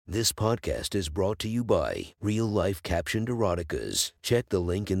This podcast is brought to you by Real Life Captioned Eroticas. Check the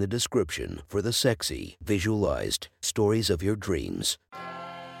link in the description for the sexy, visualized stories of your dreams.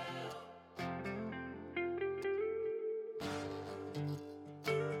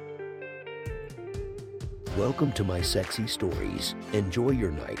 Welcome to my sexy stories. Enjoy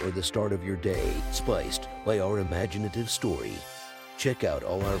your night or the start of your day, spiced by our imaginative story. Check out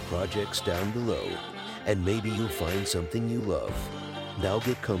all our projects down below, and maybe you'll find something you love. Now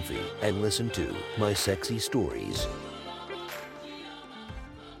get comfy and listen to my sexy stories.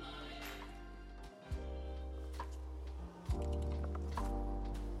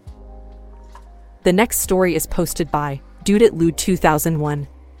 The next story is posted by Dude at Lewd 2001.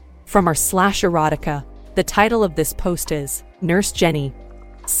 From our /erotica, the title of this post is Nurse Jenny.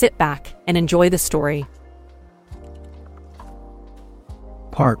 Sit back and enjoy the story.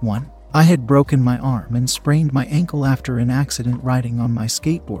 Part 1. I had broken my arm and sprained my ankle after an accident riding on my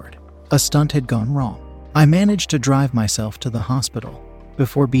skateboard. A stunt had gone wrong. I managed to drive myself to the hospital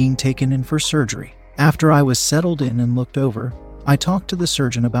before being taken in for surgery. After I was settled in and looked over, I talked to the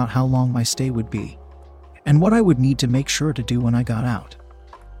surgeon about how long my stay would be and what I would need to make sure to do when I got out.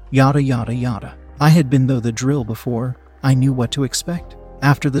 Yada yada yada. I had been through the drill before. I knew what to expect.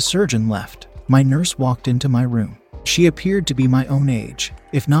 After the surgeon left, my nurse walked into my room. She appeared to be my own age,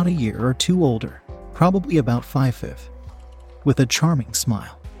 if not a year or two older, probably about 5'5", with a charming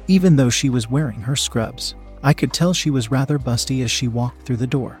smile. Even though she was wearing her scrubs, I could tell she was rather busty as she walked through the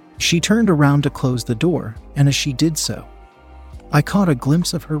door. She turned around to close the door, and as she did so, I caught a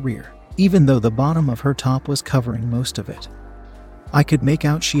glimpse of her rear, even though the bottom of her top was covering most of it. I could make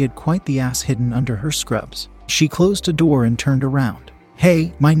out she had quite the ass hidden under her scrubs. She closed a door and turned around.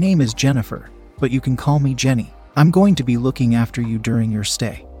 "Hey, my name is Jennifer, but you can call me Jenny. I'm going to be looking after you during your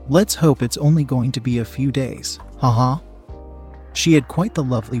stay. Let's hope it's only going to be a few days. Haha." She had quite the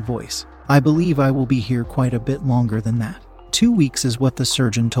lovely voice. I believe I will be here quite a bit longer than that. 2 weeks is what the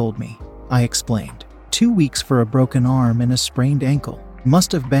surgeon told me, I explained. 2 weeks for a broken arm and a sprained ankle.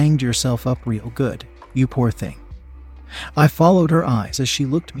 Must have banged yourself up real good, you poor thing. I followed her eyes as she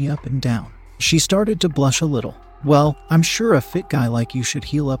looked me up and down. She started to blush a little. "Well, I'm sure a fit guy like you should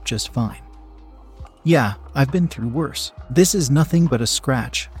heal up just fine." "Yeah, I've been through worse. This is nothing but a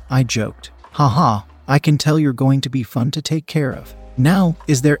scratch," I joked. "Haha, I can tell you're going to be fun to take care of. Now,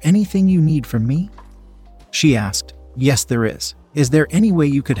 is there anything you need from me?" She asked. "Yes, there is. Is there any way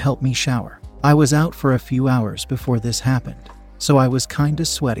you could help me shower? I was out for a few hours before this happened, so I was kinda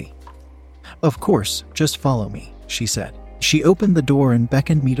sweaty." "Of course, just follow me," she said. She opened the door and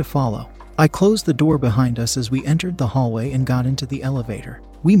beckoned me to follow. I closed the door behind us as we entered the hallway and got into the elevator.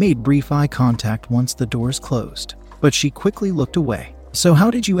 We made brief eye contact once the doors closed, but she quickly looked away. "So how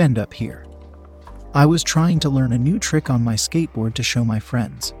did you end up here?" "I was trying to learn a new trick on my skateboard to show my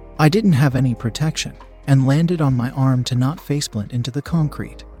friends. I didn't have any protection and landed on my arm to not faceplant into the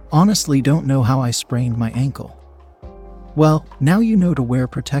concrete. Honestly, don't know how I sprained my ankle." "Well, now you know to wear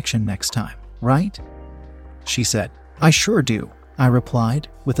protection next time, right?" she said. "I sure do," I replied,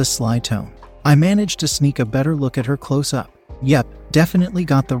 with a sly tone. I managed to sneak a better look at her close up. Yep, definitely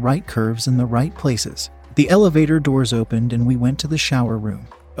got the right curves in the right places. The elevator doors opened and we went to the shower room.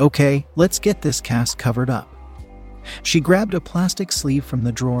 "Okay, let's get this cast covered up." She grabbed a plastic sleeve from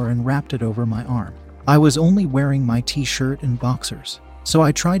the drawer and wrapped it over my arm. I was only wearing my t-shirt and boxers, so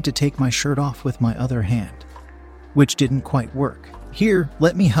I tried to take my shirt off with my other hand, which didn't quite work. "Here,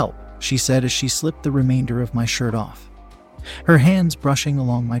 let me help," she said as she slipped the remainder of my shirt off, her hands brushing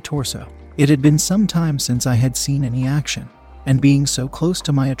along my torso. It had been some time since I had seen any action, and being so close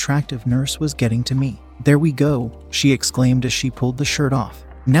to my attractive nurse was getting to me. "There we go," she exclaimed as she pulled the shirt off.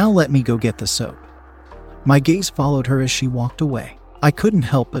 "Now let me go get the soap." My gaze followed her as she walked away. I couldn't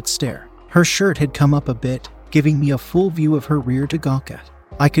help but stare. Her shirt had come up a bit, giving me a full view of her rear to gawk at.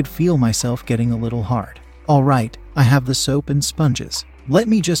 I could feel myself getting a little hard. "All right, I have the soap and sponges. Let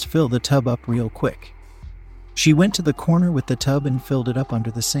me just fill the tub up real quick." She went to the corner with the tub and filled it up under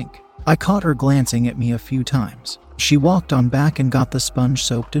the sink. I caught her glancing at me a few times. She walked on back and got the sponge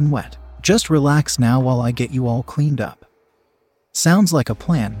soaked and wet. "Just relax now while I get you all cleaned up." "Sounds like a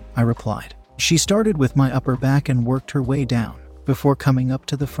plan," I replied. She started with my upper back and worked her way down, before coming up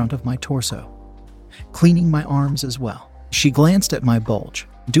to the front of my torso, cleaning my arms as well. She glanced at my bulge.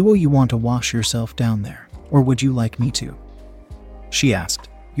 "Do you want to wash yourself down there, or would you like me to?" she asked.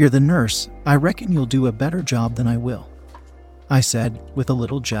 "You're the nurse. I reckon you'll do a better job than I will," I said, with a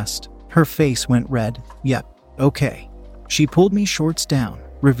little jest. Her face went red. "Yep, okay." She pulled me shorts down,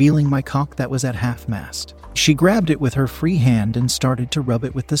 revealing my cock that was at half-mast. She grabbed it with her free hand and started to rub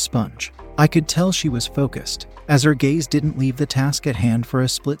it with the sponge. I could tell she was focused, as her gaze didn't leave the task at hand for a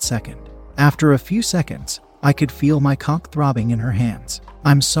split second. After a few seconds, I could feel my cock throbbing in her hands.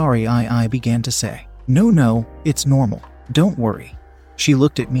 "I'm sorry," I began to say. No, it's normal. Don't worry." She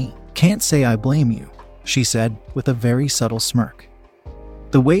looked at me. "Can't say I blame you," she said, with a very subtle smirk.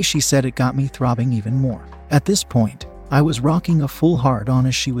 The way she said it got me throbbing even more. At this point, I was rocking a full hard-on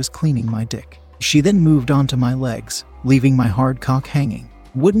as she was cleaning my dick. She then moved onto my legs, leaving my hard cock hanging.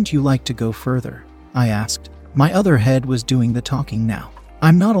 "Wouldn't you like to go further?" I asked. My other head was doing the talking now.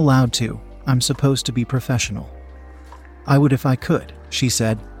 "I'm not allowed to. I'm supposed to be professional." "I would if I could," she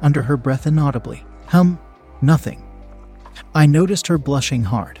said, under her breath inaudibly. Nothing." I noticed her blushing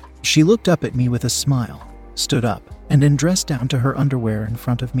hard. She looked up at me with a smile, stood up, and undressed down to her underwear in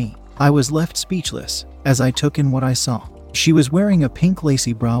front of me. I was left speechless as I took in what I saw. She was wearing a pink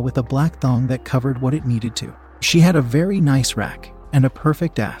lacy bra with a black thong that covered what it needed to. She had a very nice rack and a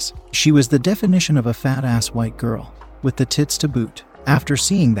perfect ass. She was the definition of a fat-ass white girl, with the tits to boot. After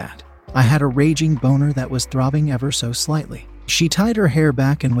seeing that, I had a raging boner that was throbbing ever so slightly. She tied her hair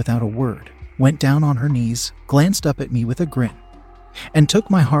back and without a word, went down on her knees, glanced up at me with a grin, and took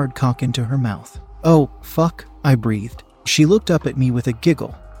my hard cock into her mouth. "Oh, fuck," I breathed. She looked up at me with a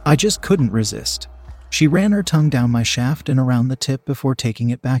giggle. I just couldn't resist. She ran her tongue down my shaft and around the tip before taking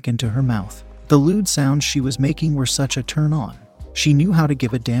it back into her mouth. The lewd sounds she was making were such a turn on. She knew how to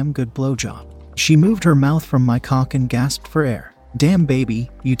give a damn good blowjob. She moved her mouth from my cock and gasped for air. "Damn baby,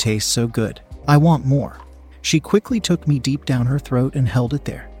 you taste so good. I want more." She quickly took me deep down her throat and held it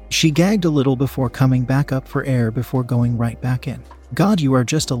there. She gagged a little before coming back up for air before going right back in. "God, you are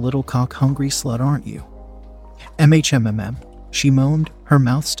just a little cock-hungry slut, aren't you?" "MHMMM," she moaned, her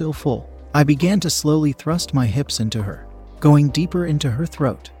mouth still full. I began to slowly thrust my hips into her, going deeper into her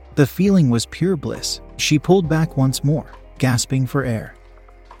throat. The feeling was pure bliss. She pulled back once more, gasping for air,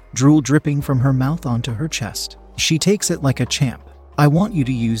 drool dripping from her mouth onto her chest. "She takes it like a champ. I want you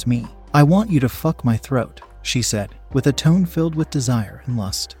to use me. I want you to fuck my throat," she said, with a tone filled with desire and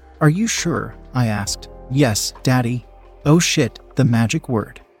lust. "Are you sure?" I asked. "Yes, daddy." Oh shit, the magic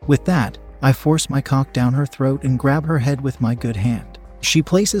word. With that, I force my cock down her throat and grab her head with my good hand. She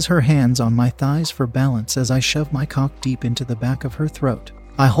places her hands on my thighs for balance as I shove my cock deep into the back of her throat.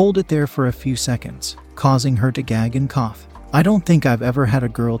 I hold it there for a few seconds, causing her to gag and cough. I don't think I've ever had a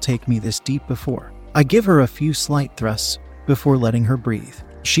girl take me this deep before. I give her a few slight thrusts before letting her breathe.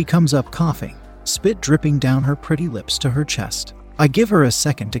 She comes up coughing, spit dripping down her pretty lips to her chest. I give her a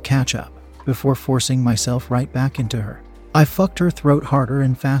second to catch up before forcing myself right back into her. I fucked her throat harder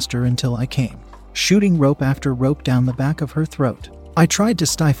and faster until I came, shooting rope after rope down the back of her throat. I tried to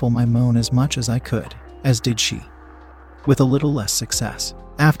stifle my moan as much as I could, as did she, with a little less success.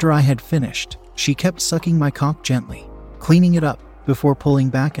 After I had finished, she kept sucking my cock gently, cleaning it up before pulling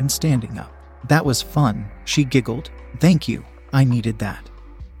back and standing up. "That was fun," she giggled. "Thank you, I needed that."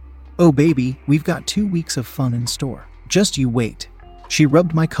 "Oh baby, we've got 2 weeks of fun in store. Just you wait." She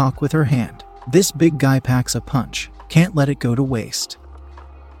rubbed my cock with her hand. "This big guy packs a punch. Can't let it go to waste."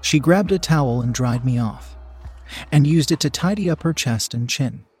 She grabbed a towel and dried me off, and used it to tidy up her chest and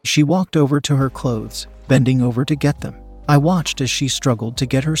chin. She walked over to her clothes, bending over to get them. I watched as she struggled to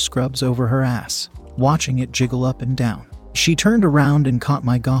get her scrubs over her ass, watching it jiggle up and down. She turned around and caught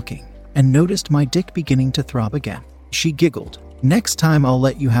my gawking, and noticed my dick beginning to throb again. She giggled. "Next time I'll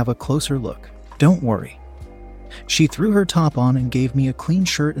let you have a closer look. Don't worry." She threw her top on and gave me a clean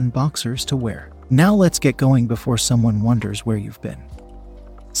shirt and boxers to wear. "Now let's get going before someone wonders where you've been."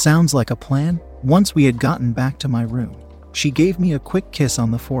 Sounds like a plan? Once we had gotten back to my room, she gave me a quick kiss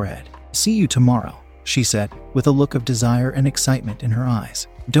on the forehead. "See you tomorrow," she said, with a look of desire and excitement in her eyes.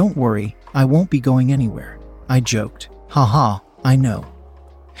 "Don't worry, I won't be going anywhere," I joked. "Haha, I know."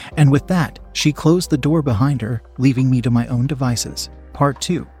 And with that, she closed the door behind her, leaving me to my own devices. Part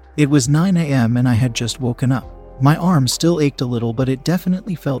 2. It was 9 a.m. and I had just woken up. My arm still ached a little, but it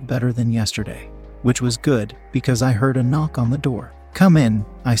definitely felt better than yesterday, which was good because I heard a knock on the door. "Come in,"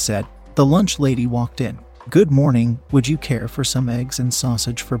 I said. The lunch lady walked in. "Good morning, would you care for some eggs and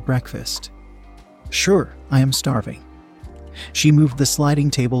sausage for breakfast?" "Sure, I am starving." She moved the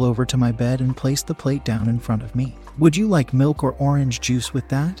sliding table over to my bed and placed the plate down in front of me. "Would you like milk or orange juice with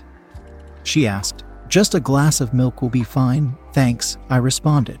that?" she asked. "Just a glass of milk will be fine, thanks," I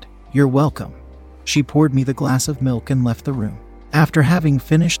responded. "You're welcome." She poured me the glass of milk and left the room. After having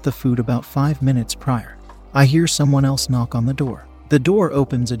finished the food about 5 minutes prior, I hear someone else knock on the door. The door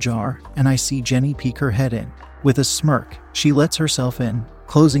opens ajar, and I see Jenny peek her head in. With a smirk, she lets herself in,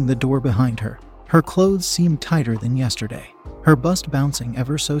 closing the door behind her. Her clothes seemed tighter than yesterday, her bust bouncing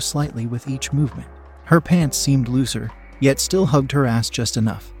ever so slightly with each movement. Her pants seemed looser, yet still hugged her ass just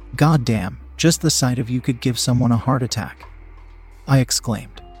enough. God damn, just the sight of you could give someone a heart attack, I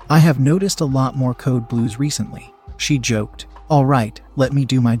exclaimed. I have noticed a lot more code blues recently, she joked. All right, let me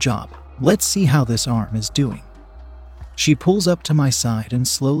do my job. Let's see how this arm is doing. She pulls up to my side and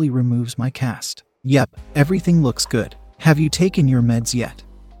slowly removes my cast. Yep, everything looks good. Have you taken your meds yet?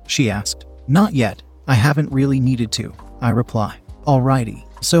 She asked. Not yet, I haven't really needed to, I reply. Alrighty,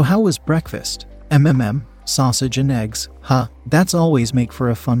 so how was breakfast? Sausage and eggs, huh? That's always make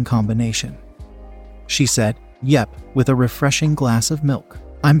for a fun combination. She said. Yep, with a refreshing glass of milk.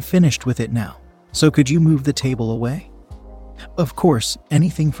 I'm finished with it now. So could you move the table away? Of course,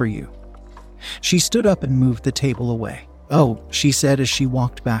 anything for you. She stood up and moved the table away. Oh, she said as she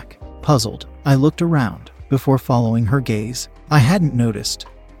walked back. Puzzled, I looked around before following her gaze. I hadn't noticed,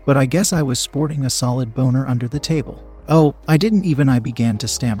 but I guess I was sporting a solid boner under the table. Oh, I began to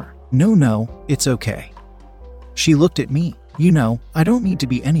stammer. No, it's okay. She looked at me. You know, I don't need to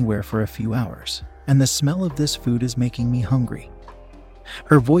be anywhere for a few hours, and the smell of this food is making me hungry.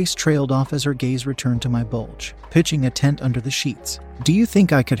 Her voice trailed off as her gaze returned to my bulge, pitching a tent under the sheets. Do you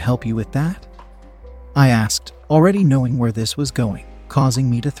think I could help you with that? I asked, already knowing where this was going, causing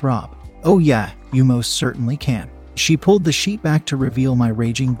me to throb. Oh yeah, you most certainly can. She pulled the sheet back to reveal my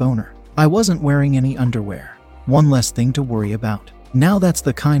raging boner. I wasn't wearing any underwear. One less thing to worry about. Now that's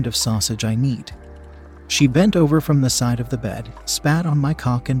the kind of sausage I need. She bent over from the side of the bed, spat on my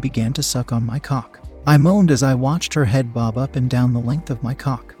cock and began to suck on my cock. I moaned as I watched her head bob up and down the length of my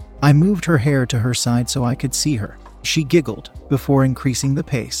cock. I moved her hair to her side so I could see her. She giggled before increasing the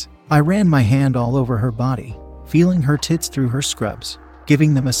pace. I ran my hand all over her body, feeling her tits through her scrubs,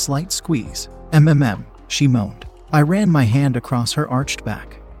 giving them a slight squeeze. She moaned. I ran my hand across her arched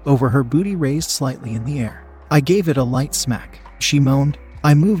back, over her booty raised slightly in the air. I gave it a light smack. She moaned.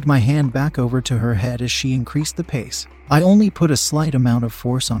 I moved my hand back over to her head as she increased the pace. I only put a slight amount of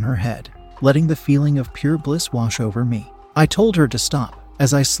force on her head, letting the feeling of pure bliss wash over me. I told her to stop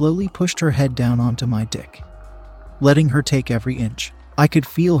as I slowly pushed her head down onto my dick, letting her take every inch. I could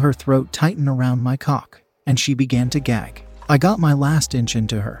feel her throat tighten around my cock, and she began to gag. I got my last inch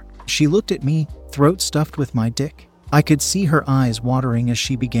into her. She looked at me, throat stuffed with my dick. I could see her eyes watering as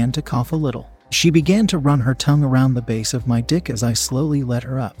she began to cough a little. She began to run her tongue around the base of my dick as I slowly let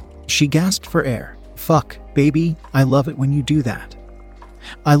her up. She gasped for air. Fuck, baby, I love it when you do that.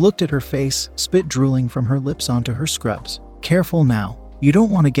 I looked at her face, spit drooling from her lips onto her scrubs. Careful now, you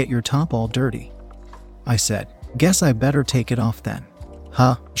don't want to get your top all dirty, I said. Guess I better take it off then.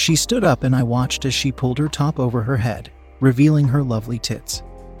 Huh? She stood up and I watched as she pulled her top over her head, revealing her lovely tits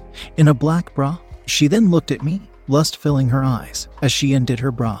in a black bra. She then looked at me, lust filling her eyes as she undid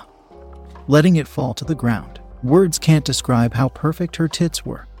her bra, letting it fall to the ground. Words can't describe how perfect her tits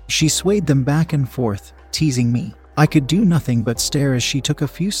were. She swayed them back and forth, teasing me. I could do nothing but stare as she took a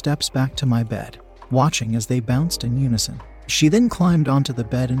few steps back to my bed, watching as they bounced in unison. She then climbed onto the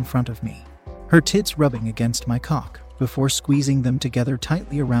bed in front of me, her tits rubbing against my cock, before squeezing them together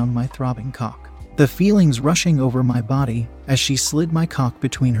tightly around my throbbing cock. The feelings rushing over my body as she slid my cock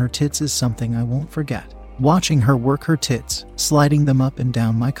between her tits is something I won't forget. Watching her work her tits, sliding them up and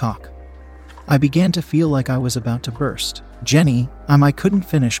down my cock, I began to feel like I was about to burst. Jenny, I couldn't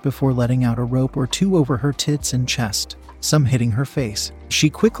finish before letting out a rope or two over her tits and chest, some hitting her face. She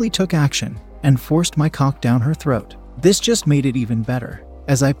quickly took action and forced my cock down her throat. This just made it even better,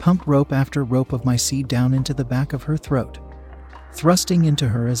 as I pumped rope after rope of my seed down into the back of her throat, thrusting into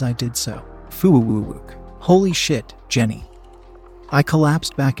her as I did so. Foo-woo-wook. Holy shit, Jenny. I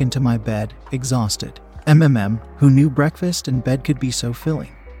collapsed back into my bed, exhausted. Who knew breakfast and bed could be so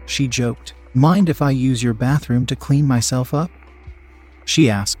filling? She joked. Mind if I use your bathroom to clean myself up? She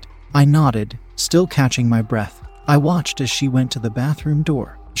asked. I nodded, still catching my breath. I watched as she went to the bathroom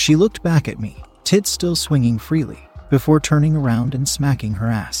door. She looked back at me, tits still swinging freely, before turning around and smacking her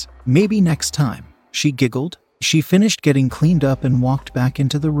ass. Maybe next time, she giggled. She finished getting cleaned up and walked back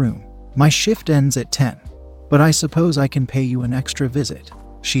into the room. My shift ends at 10, but I suppose I can pay you an extra visit,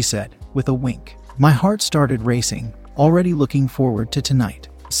 she said, with a wink. My heart started racing, already looking forward to tonight.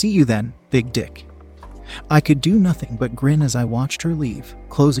 See you then, big dick. I could do nothing but grin as I watched her leave,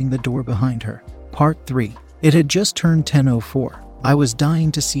 closing the door behind her. Part 3. It had just turned 10:04. I was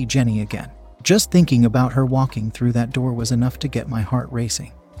dying to see Jenny again. Just thinking about her walking through that door was enough to get my heart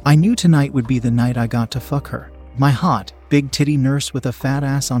racing. I knew tonight would be the night I got to fuck her. My hot, big titty nurse with a fat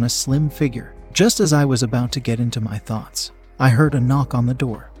ass on a slim figure. Just as I was about to get into my thoughts, I heard a knock on the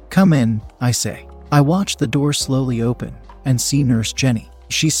door. Come in, I say. I watch the door slowly open and see Nurse Jenny.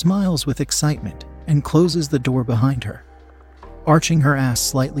 She smiles with excitement and closes the door behind her. arching her ass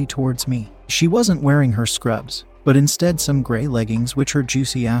slightly towards me. She wasn't wearing her scrubs, but instead some gray leggings which her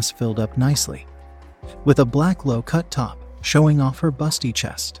juicy ass filled up nicely, with a black low-cut top showing off her busty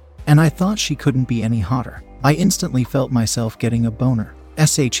chest. And I thought she couldn't be any hotter. I instantly felt myself getting a boner.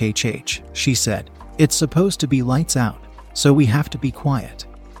 "SHHH," she said. "It's supposed to be lights out, so we have to be quiet."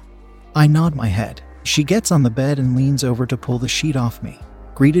 I nod my head. She gets on the bed and leans over to pull the sheet off me,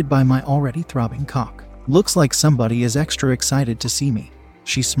 greeted by my already throbbing cock. "Looks like somebody is extra excited to see me,"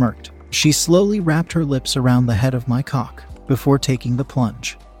 she smirked. She slowly wrapped her lips around the head of my cock before taking the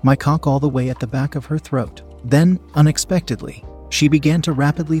plunge, my cock all the way at the back of her throat. Then, unexpectedly, she began to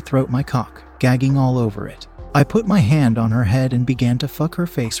rapidly throat my cock, gagging all over it. I put my hand on her head and began to fuck her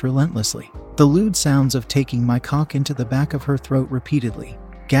face relentlessly. The lewd sounds of taking my cock into the back of her throat repeatedly,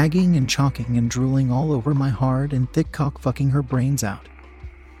 gagging and chalking and drooling all over my hard and thick cock, fucking her brains out,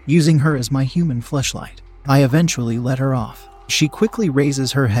 using her as my human fleshlight. I eventually let her off. She quickly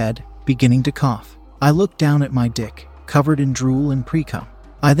raises her head, beginning to cough. I looked down at my dick, covered in drool and pre-cum.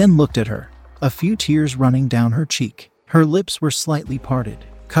 I then looked at her, a few tears running down her cheek. Her lips were slightly parted,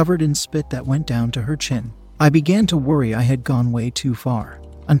 covered in spit that went down to her chin. I began to worry I had gone way too far,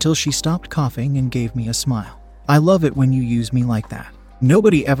 until she stopped coughing and gave me a smile. "I love it when you use me like that.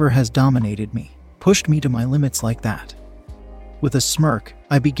 Nobody ever has dominated me, pushed me to my limits like that." With a smirk,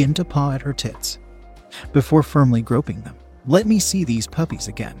 I begin to paw at her tits, before firmly groping them. "Let me see these puppies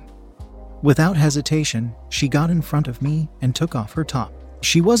again." Without hesitation, she got in front of me and took off her top.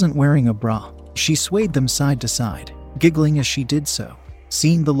 She wasn't wearing a bra. She swayed them side to side, giggling as she did so,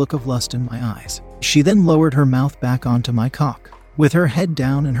 seeing the look of lust in my eyes. She then lowered her mouth back onto my cock, with her head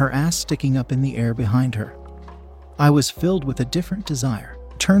down and her ass sticking up in the air behind her. I was filled with a different desire.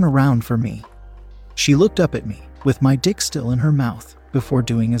 "Turn around for me." She looked up at me, with my dick still in her mouth, before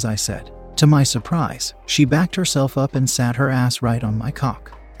doing as I said. To my surprise, she backed herself up and sat her ass right on my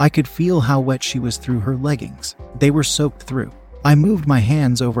cock. I could feel how wet she was through her leggings. They were soaked through. I moved my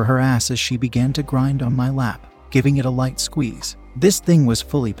hands over her ass as she began to grind on my lap, giving it a light squeeze. This thing was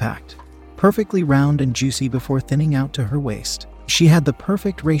fully packed, perfectly round and juicy before thinning out to her waist. She had the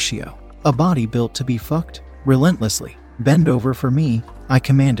perfect ratio, a body built to be fucked relentlessly. "Bend over for me," I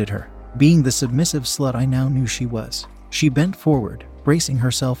commanded her. Being the submissive slut I now knew she was, she bent forward, bracing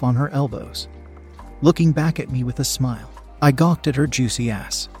herself on her elbows, looking back at me with a smile. I gawked at her juicy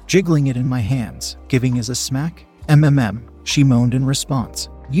ass, jiggling it in my hands, giving as a smack. She moaned in response.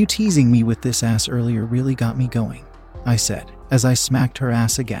 "You teasing me with this ass earlier really got me going," I said, as I smacked her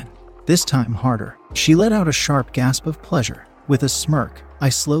ass again, this time harder. She let out a sharp gasp of pleasure. With a smirk, I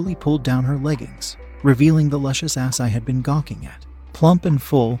slowly pulled down her leggings, revealing the luscious ass I had been gawking at. Plump and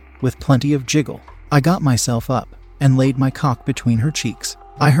full, with plenty of jiggle, I got myself up and laid my cock between her cheeks.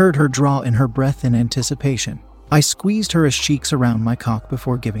 I heard her draw in her breath in anticipation. I squeezed her cheeks around my cock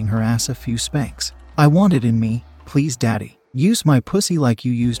before giving her ass a few spanks. "I want it in me, please daddy. Use my pussy like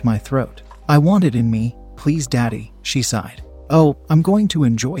you used my throat. I want it in me, please daddy," she sighed. "Oh, I'm going to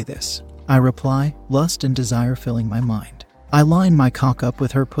enjoy this," I reply, lust and desire filling my mind. I line my cock up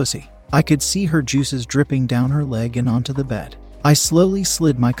with her pussy. I could see her juices dripping down her leg and onto the bed. I slowly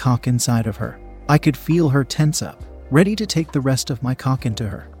slid my cock inside of her. I could feel her tense up, ready to take the rest of my cock into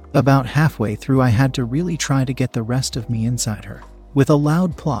her. About halfway through, I had to really try to get the rest of me inside her. With a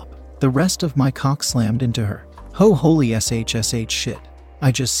loud plop, the rest of my cock slammed into her. "Oh, holy SHSH shit,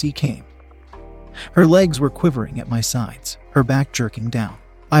 I just see came." Her legs were quivering at my sides, her back jerking down.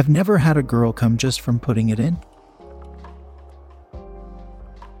 I've never had a girl come just from putting it in.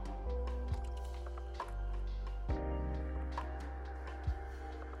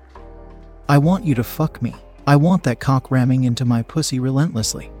 "I want you to fuck me. I want that cock ramming into my pussy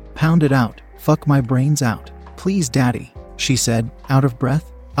relentlessly. Pound it out, fuck my brains out. Please daddy," she said, out of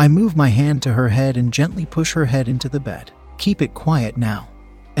breath. I moved my hand to her head and gently pushed her head into the bed. "Keep it quiet now."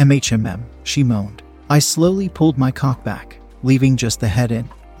 She moaned. I slowly pulled my cock back, leaving just the head in.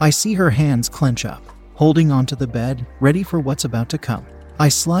 I see her hands clench up, holding onto the bed, ready for what's about to come. I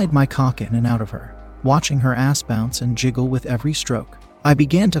slide my cock in and out of her, watching her ass bounce and jiggle with every stroke. I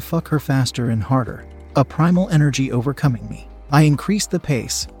began to fuck her faster and harder, a primal energy overcoming me. I increased the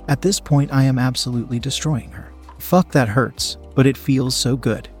pace. At this point, I am absolutely destroying her. "Fuck, that hurts, but it feels so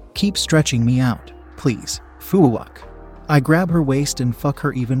good. Keep stretching me out, please. Fuwak." I grab her waist and fuck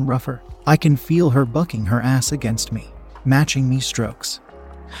her even rougher. I can feel her bucking her ass against me, matching me strokes,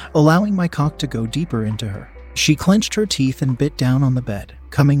 allowing my cock to go deeper into her. She clenched her teeth and bit down on the bed,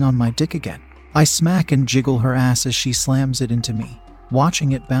 coming on my dick again. I smack and jiggle her ass as she slams it into me,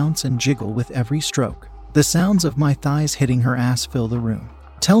 watching it bounce and jiggle with every stroke. The sounds of my thighs hitting her ass fill the room.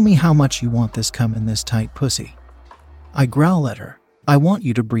 "Tell me how much you want this cum in this tight pussy." I growl at her. I want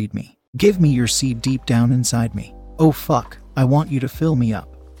you to breed me. Give me your seed deep down inside me. Oh fuck, I want you to fill me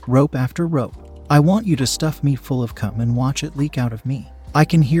up. Rope after rope. I want you to stuff me full of cum and watch it leak out of me. I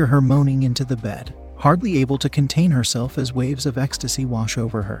can hear her moaning into the bed, hardly able to contain herself as waves of ecstasy wash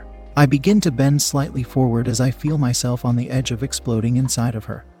over her. I begin to bend slightly forward as I feel myself on the edge of exploding inside of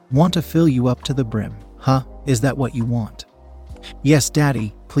her. Want to fill you up to the brim, huh? Is that what you want? Yes,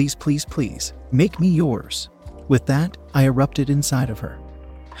 Daddy, please, please, please, make me yours. With that, I erupted inside of her.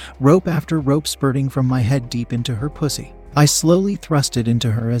 Rope after rope spurting from my head deep into her pussy. I slowly thrust it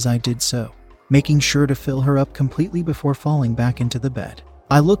into her as I did so, making sure to fill her up completely before falling back into the bed.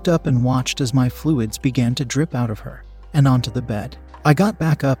 I looked up and watched as my fluids began to drip out of her and onto the bed. I got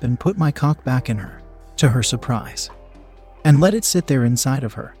back up and put my cock back in her, to her surprise, and let it sit there inside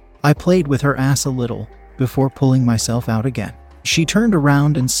of her. I played with her ass a little before pulling myself out again. She turned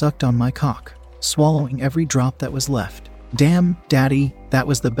around and sucked on my cock, swallowing every drop that was left. Damn, Daddy, that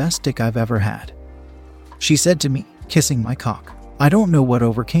was the best dick I've ever had, she said to me, kissing my cock. I don't know what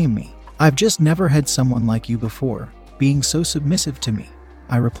overcame me. I've just never had someone like you before, being so submissive to me,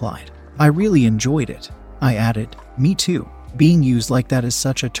 I replied. I really enjoyed it, I added. Me too. Being used like that is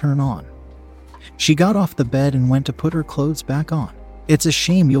such a turn on. She got off the bed and went to put her clothes back on. It's a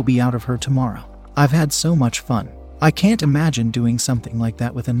shame you'll be out of her tomorrow. I've had so much fun. I can't imagine doing something like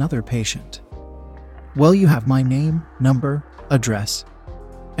that with another patient. Well, you have my name, number, address,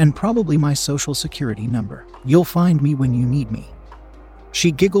 and probably my social security number. You'll find me when you need me.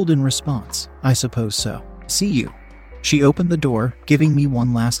 She giggled in response. I suppose so. See you. She opened the door, giving me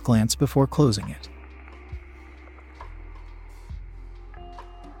one last glance before closing it.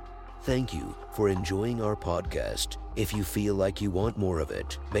 Thank you for enjoying our podcast. If you feel like you want more of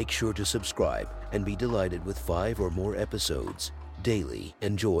it, make sure to subscribe and be delighted with 5 or more episodes daily.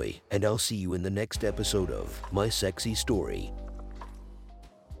 Enjoy, and I'll see you in the next episode of My Sexy Story.